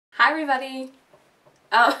Hi everybody!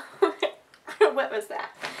 Oh, what was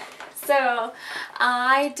that? So,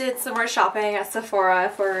 I did some more shopping at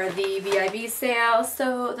Sephora for the VIB sale,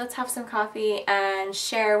 so let's have some coffee and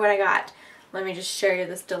share what I got. Let me just show you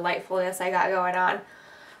this delightfulness I got going on.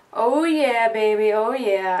 Oh yeah, baby, oh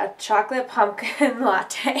yeah, chocolate pumpkin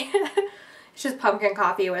latte. It's just pumpkin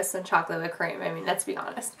coffee with some chocolate with cream. I mean, let's be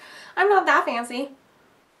honest. I'm not that fancy.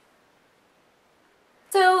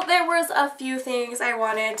 So there was a few things I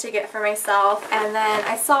wanted to get for myself, and then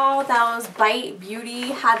I saw those Bite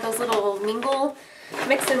Beauty had those little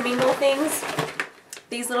mix and mingle things.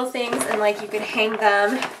 These little things, and like you could hang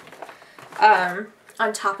them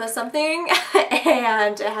on top of something,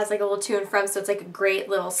 and it has like a little to and from, so it's like a great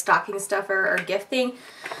little stocking stuffer or gift thing.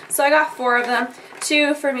 So I got 4 of them,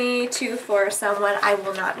 2 for me, 2 for someone I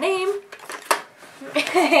will not name.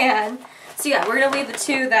 And so yeah, we're going to leave the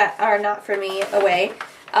 2 that are not for me away.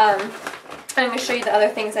 I'm going to show you the other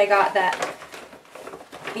things I got that,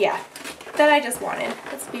 yeah, that I just wanted.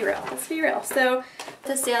 Let's be real. Let's be real. So at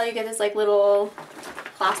the sale you get this like little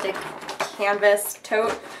plastic canvas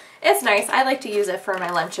tote. It's nice. I like to use it for my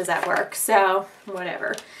lunches at work, so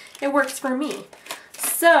whatever. It works for me.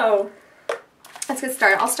 So let's get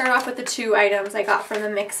started. I'll start off with the 2 items I got from the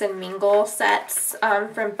Mix and Mingle sets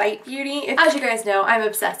from Bite Beauty. As you guys know, I'm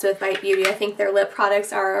obsessed with Bite Beauty. I think their lip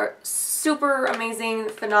products are super amazing,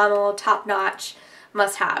 phenomenal, top-notch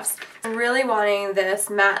must-haves. I'm really wanting this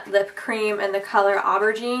matte lip cream in the color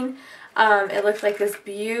Aubergine. It looks like this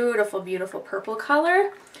beautiful, beautiful purple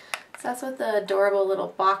color. So that's what the adorable little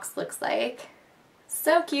box looks like.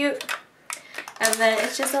 So cute. And then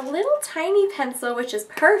it's just a little tiny pencil, which is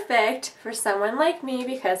perfect for someone like me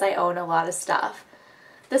because I own a lot of stuff.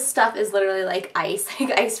 This stuff is literally like ice,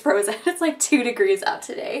 like ice frozen. It's like 2 degrees out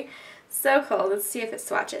today. So cold. Let's see if it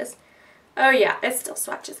swatches. Oh yeah, it still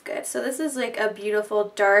swatches good. So this is like a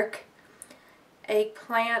beautiful dark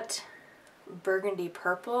eggplant burgundy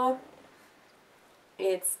purple.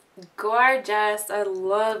 It's gorgeous. I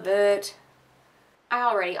love it. I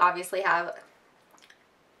already obviously have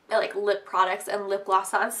like lip products and lip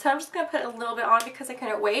gloss on, so I'm just going to put a little bit on because I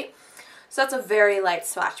couldn't wait. So that's a very light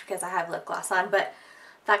swatch because I have lip gloss on, but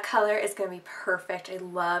that color is going to be perfect. I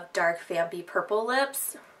love dark vampy purple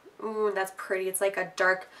lips. Ooh, that's pretty. It's like a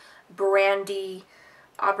dark brandy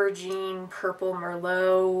aubergine purple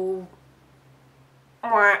merlot.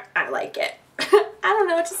 I like it. I don't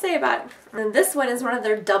know what to say about it. And this one is one of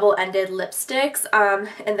their double-ended lipsticks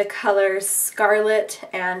in the colors Scarlet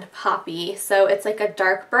and Poppy. So it's like a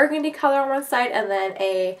dark burgundy color on one side and then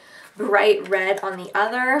a bright red on the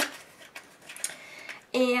other.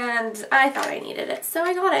 And I thought I needed it, so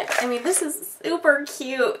I got it. I mean, this is super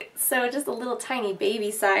cute. So just a little tiny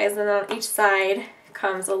baby size, and on each side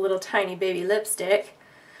comes a little tiny baby lipstick.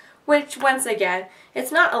 Which, once again,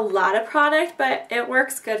 it's not a lot of product, but it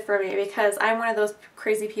works good for me because I'm one of those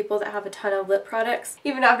crazy people that have a ton of lip products,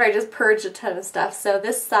 even after I just purged a ton of stuff. So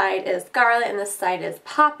this side is Scarlet and this side is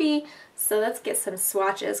Poppy. So let's get some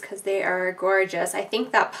swatches because they are gorgeous. I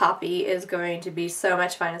think that Poppy is going to be so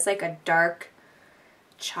much fun. It's like a dark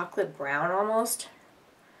chocolate brown almost.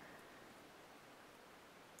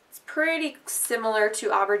 It's pretty similar to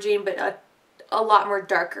Aubergine, but a lot more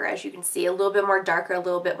darker, as you can see. A little bit more darker, a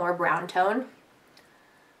little bit more brown tone.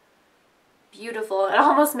 Beautiful. It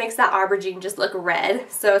almost makes that Aubergine just look red.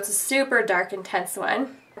 So it's a super dark, intense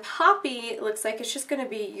one. Poppy looks like it's just going to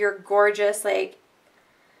be your gorgeous, like,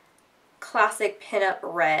 classic pinup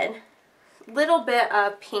red. Little bit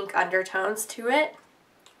of pink undertones to it.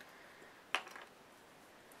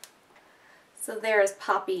 So there's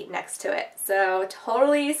Poppy next to it. So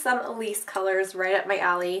totally some Elise colors right up my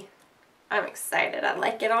alley. I'm excited. I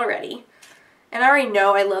like it already. And I already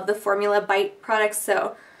know I love the Formula Bite products,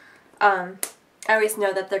 so I always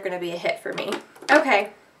know that they're going to be a hit for me.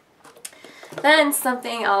 Okay. Then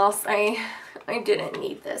something else. I didn't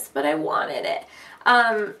need this, but I wanted it.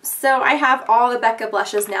 So I have all the Becca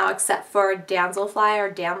blushes now except for Damselfly or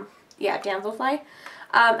Damselfly.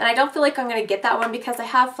 And I don't feel like I'm going to get that one because I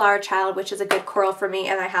have Flower Child, which is a good coral for me,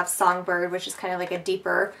 and I have Songbird, which is kind of like a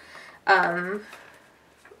deeper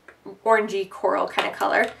orangey coral kind of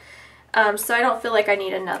color. So I don't feel like I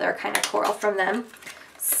need another kind of coral from them.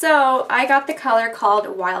 So I got the color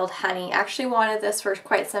called Wild Honey. I actually wanted this for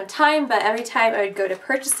quite some time, but every time I would go to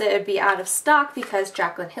purchase it, it would be out of stock because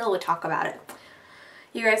Jaclyn Hill would talk about it.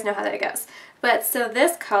 You guys know how that goes. But so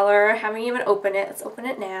this color, I haven't even opened it. Let's open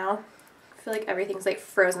it now. I feel like everything's like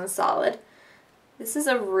frozen solid. This is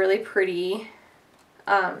a really pretty,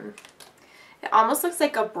 it almost looks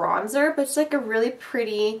like a bronzer, but it's like a really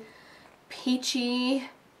pretty peachy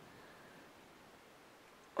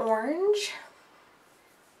orange.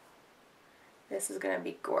 this is going to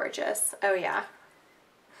be gorgeous. Oh yeah.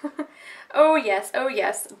 Oh yes, oh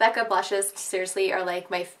yes. Becca blushes seriously are like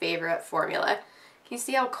my favorite formula. Can you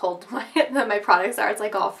see how cold my products are? It's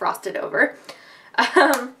like all frosted over.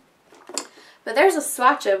 But there's a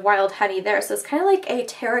swatch of Wild Honey there, so it's kind of like a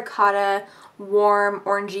terracotta, warm,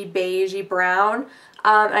 orangey, beigey brown.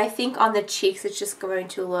 And I think on the cheeks it's just going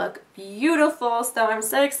to look beautiful, so I'm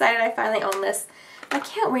so excited I finally own this. I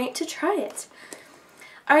can't wait to try it.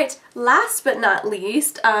 Alright, last but not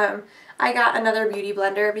least, I got another beauty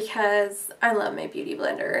blender because I love my beauty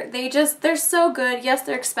blender. They're so good. Yes,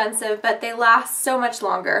 they're expensive, but they last so much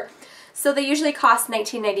longer. So they usually cost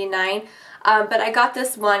 $19.99, but I got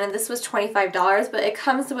this one and this was $25, but it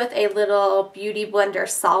comes with a little Beauty Blender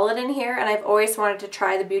Solid in here, and I've always wanted to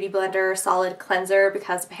try the Beauty Blender Solid Cleanser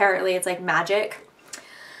because apparently it's like magic.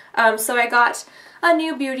 So I got a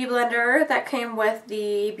new beauty blender that came with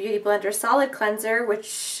the Beauty Blender Solid Cleanser,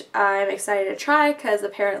 which I'm excited to try because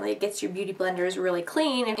apparently it gets your beauty blenders really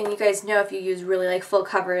clean. And you guys know if you use really like full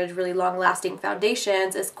coverage, really long lasting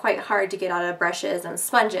foundations, it's quite hard to get out of brushes and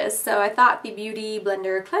sponges. So I thought the Beauty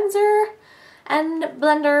Blender Cleanser and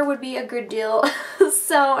blender would be a good deal.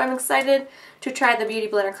 So I'm excited to try the Beauty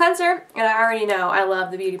Blender Cleanser, and I already know I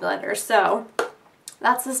love the Beauty Blender. So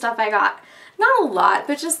that's the stuff I got. Not a lot,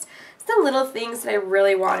 but just some little things that I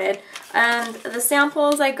really wanted. And the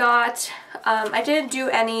samples I got, I didn't do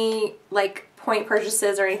any like point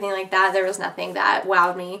purchases or anything like that. There was nothing that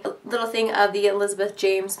wowed me. A little thing of the Elizabeth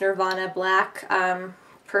James Nirvana Black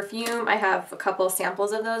perfume. I have a couple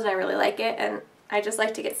samples of those and I really like it, and I just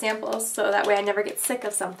like to get samples so that way I never get sick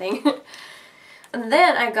of something. And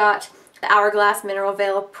then I got the Hourglass Mineral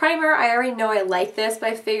Veil Primer. I already know I like this, but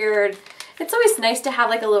I figured it's always nice to have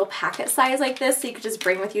like a little packet size like this so you could just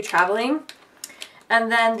bring with you traveling.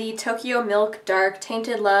 And then the Tokyo Milk Dark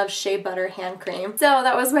Tainted Love Shea Butter Hand Cream. So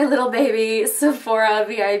that was my little baby Sephora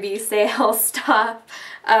VIB sale stuff.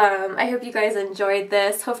 I hope you guys enjoyed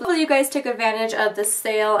this. Hopefully you guys took advantage of the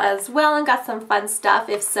sale as well and got some fun stuff.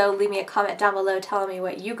 If so, leave me a comment down below telling me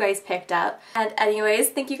what you guys picked up. And anyways,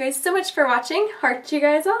 thank you guys so much for watching. Heart to you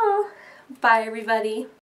guys all. Bye everybody.